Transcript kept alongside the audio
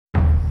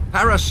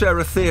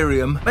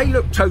Paraceratherium may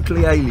look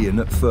totally alien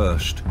at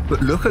first,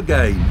 but look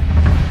again.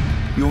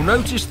 You'll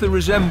notice the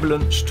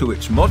resemblance to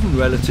its modern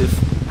relative,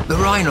 the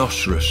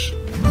rhinoceros.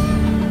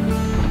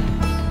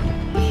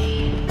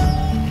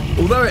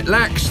 Although it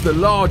lacks the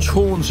large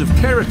horns of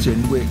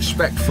keratin we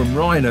expect from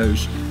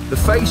rhinos, the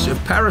face of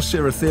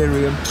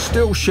Paraceratherium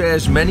still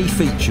shares many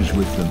features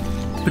with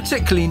them.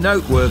 Particularly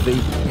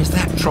noteworthy is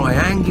that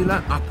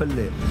triangular upper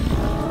lip.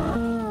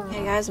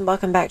 Hey guys, and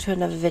welcome back to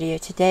another video.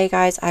 Today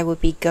guys, I will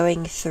be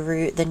going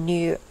through the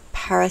new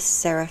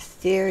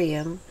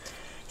Paraceratherium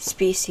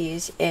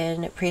species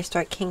in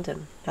Prehistoric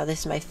Kingdom. Now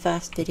this is my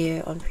first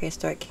video on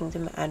Prehistoric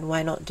Kingdom, and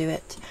why not do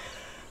it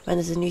when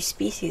there's a new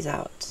species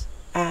out?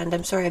 And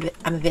I'm sorry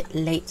I'm a bit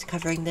late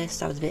covering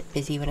this. I was a bit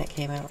busy when it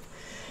came out.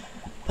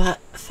 But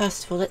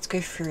first of all, let's go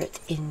through it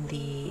in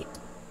the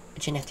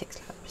genetics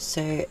lab.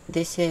 So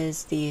this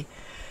is the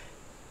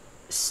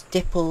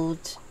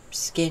stippled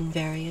skin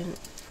variant.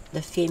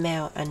 The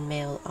female and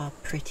male are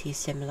pretty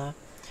similar.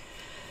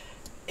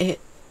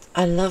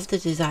 I love the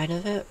design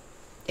of it.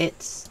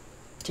 It's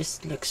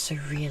just looks so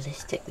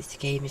realistic. This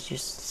game is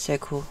just so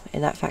cool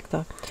in that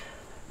factor.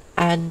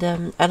 And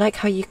I like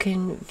how you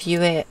can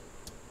view it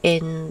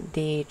in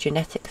the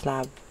genetics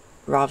lab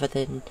rather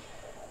than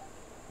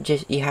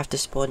just you have to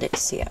spawn it to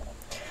see it.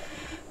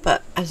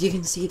 But as you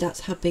can see,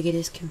 that's how big it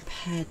is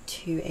compared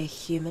to a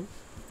human.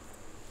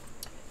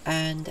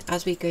 And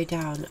as we go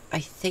down, I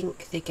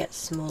think they get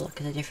smaller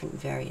because they're different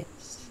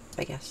variants,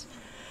 I guess.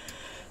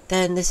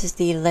 Then this is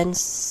the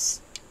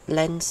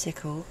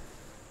lensicle.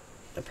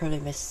 I probably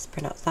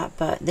mispronounced that,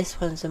 but this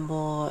one's a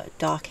more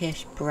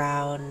darkish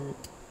brown,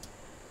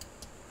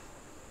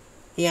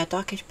 yeah,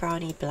 darkish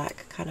browny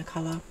black kind of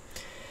colour.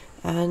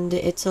 And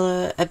it's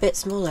a bit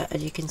smaller.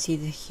 As you can see,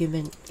 the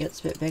human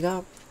gets a bit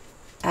bigger.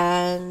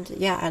 And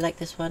yeah, I like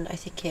this one. I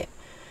think it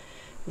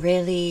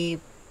really,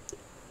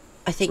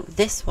 I think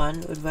this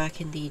one would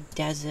work in the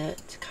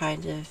desert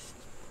kind of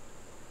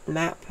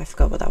map. I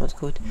forgot what that one's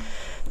called.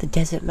 The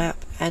desert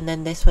map. And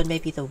then this one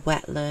maybe the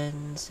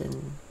wetlands,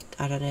 and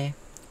I don't know.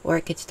 Or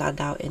it could stand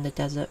out in the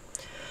desert.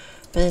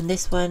 But then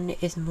this one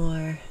is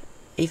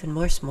even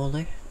more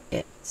smaller.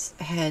 Its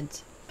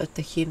head of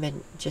the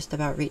human just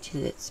about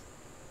reaches its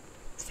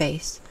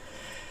face.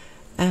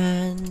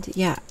 And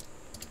yeah,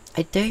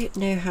 I don't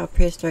know how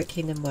Prehistoric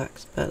Kingdom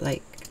works, but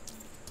like,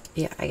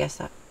 yeah, I guess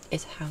that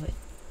is how it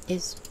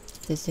is.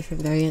 There's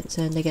different variants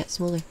and they get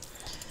smaller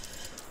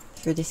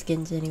through the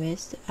skins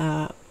anyways.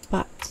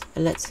 But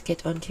let's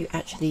get on to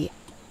actually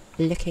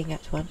looking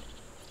at one.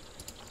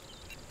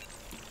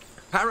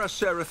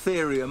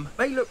 Paraceratherium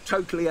may look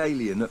totally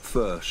alien at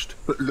first,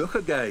 but look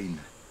again.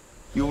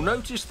 You'll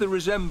notice the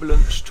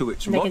resemblance to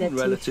its modern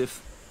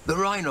relative, the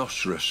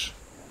rhinoceros.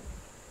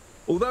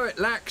 Although it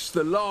lacks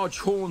the large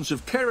horns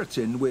of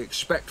keratin we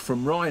expect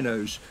from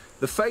rhinos,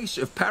 the face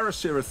of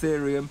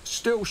Paraceratherium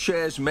still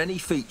shares many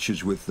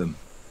features with them.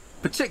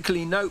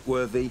 Particularly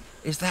noteworthy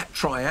is that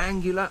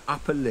triangular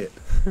upper lip,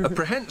 a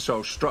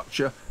prehensile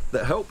structure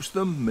that helps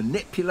them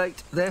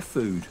manipulate their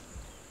food.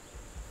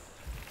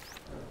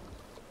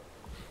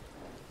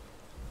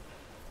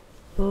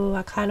 Oh,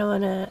 I kind of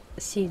want to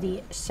see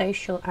the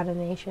social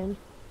animation.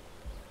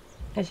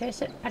 I don't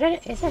know,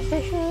 is there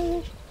social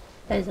animation?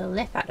 There's a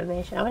lip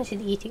animation. I want to see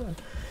the eating one.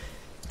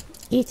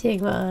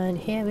 Eating one,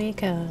 here we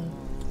go.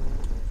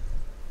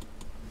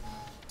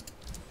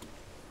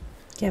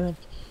 Come on.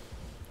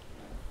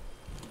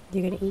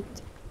 You're gonna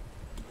eat.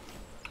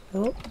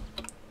 Oh,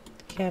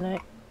 can I?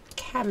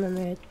 Camera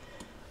mode.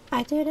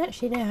 I don't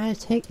actually know how to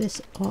take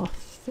this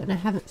off, and I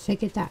haven't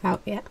figured that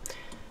out yet.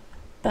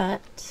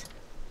 But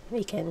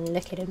we can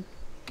look at him.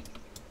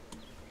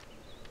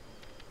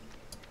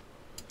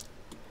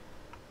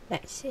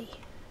 Let's see.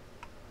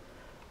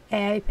 It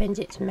opens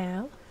its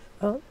mouth.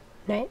 Oh,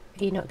 no,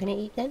 you're not going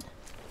to eat then?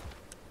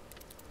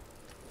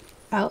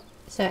 Oh,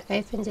 so it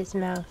opens its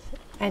mouth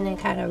and then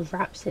kind of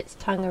wraps its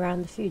tongue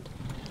around the food.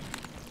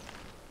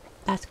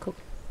 That's cool.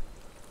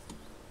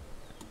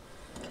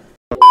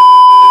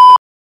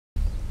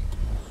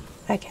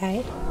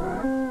 Okay.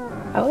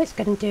 Oh, it's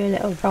going to do a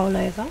little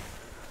rollover.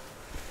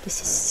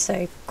 This is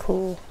so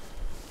cool.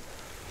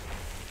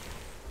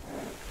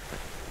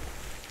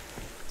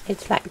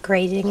 It's like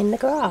grazing in the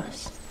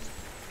grass.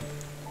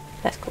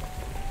 That's cool.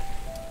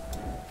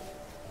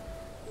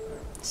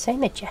 So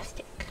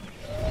majestic.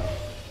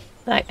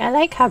 Like, I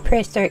like how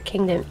Prehistoric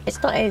Kingdom,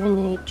 it's not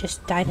even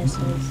just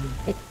dinosaurs.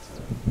 It's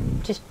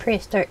just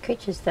prehistoric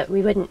creatures that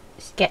we wouldn't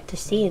get to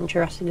see in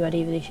Jurassic World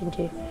Evolution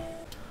 2.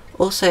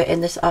 Also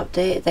in this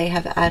update they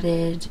have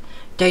added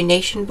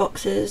donation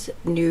boxes,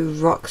 new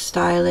rock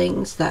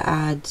stylings that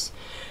adds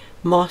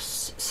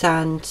moss,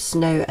 sand,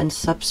 snow and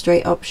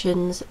substrate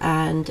options,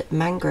 and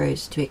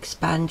mangroves to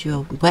expand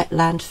your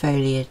wetland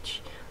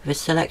foliage with a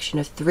selection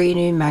of 3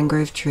 new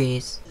mangrove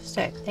trees.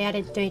 So they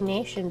added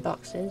donation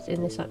boxes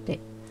in this update,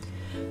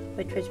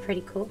 which was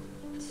pretty cool.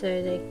 So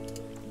they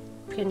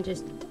can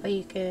just, or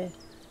you can,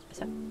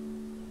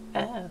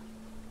 oh,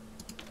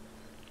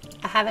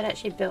 I haven't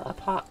actually built a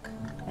park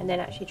and then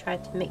actually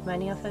tried to make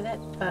money off of it,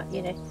 but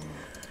you know,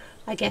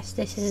 I guess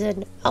this is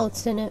an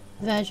alternate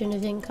version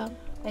of income.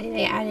 I think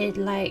they added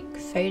like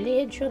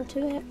foliage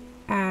onto it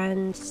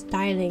and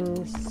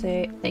styling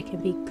so they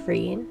can be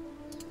green.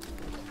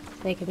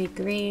 They can be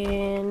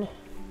green,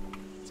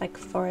 it's like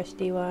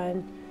foresty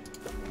one,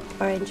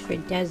 orange for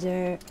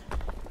desert,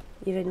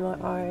 even more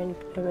orange,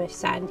 almost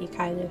sandy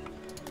kind of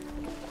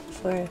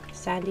for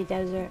sandy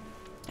desert,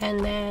 and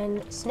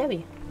then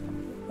snowy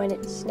when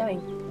it's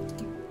snowing.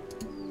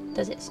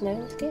 Does it snow in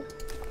this game?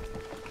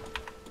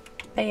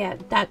 But yeah,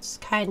 that's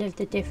kind of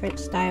the different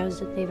styles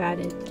that they've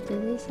added. Do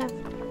these have?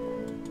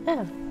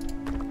 Oh.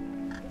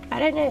 I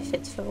don't know if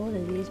it's for all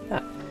of these,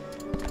 but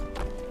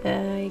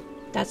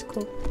that's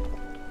cool.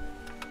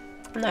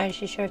 I'm not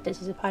actually sure if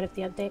this is a part of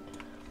the update,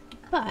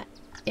 but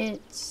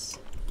it's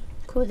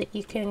cool that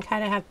you can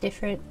kind of have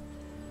different,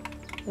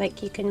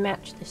 like you can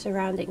match the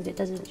surroundings. It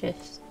doesn't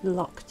just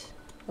locked.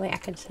 Wait, I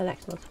can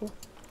select multiple.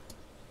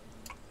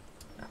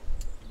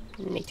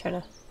 Me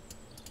trying to.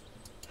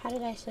 How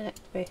did I select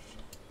both?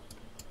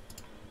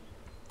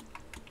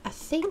 I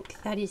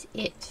think that is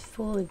it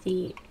for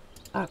the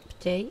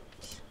update.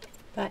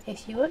 But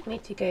if you want me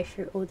to go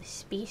through all the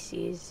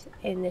species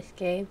in this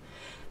game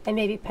and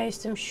maybe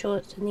post some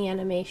shorts on the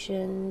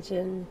animations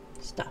and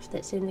stuff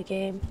that's in the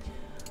game,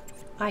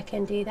 I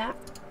can do that.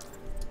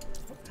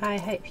 I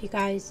hope you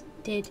guys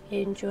did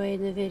enjoy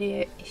the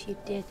video. If you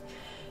did,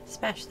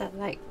 smash that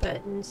like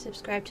button,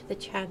 subscribe to the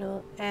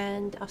channel,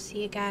 and I'll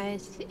see you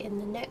guys in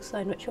the next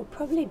one, which will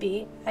probably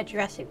be a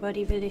Jurassic World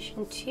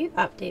Evolution 2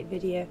 update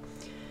video,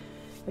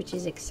 which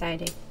is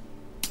exciting.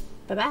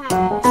 Bye bye.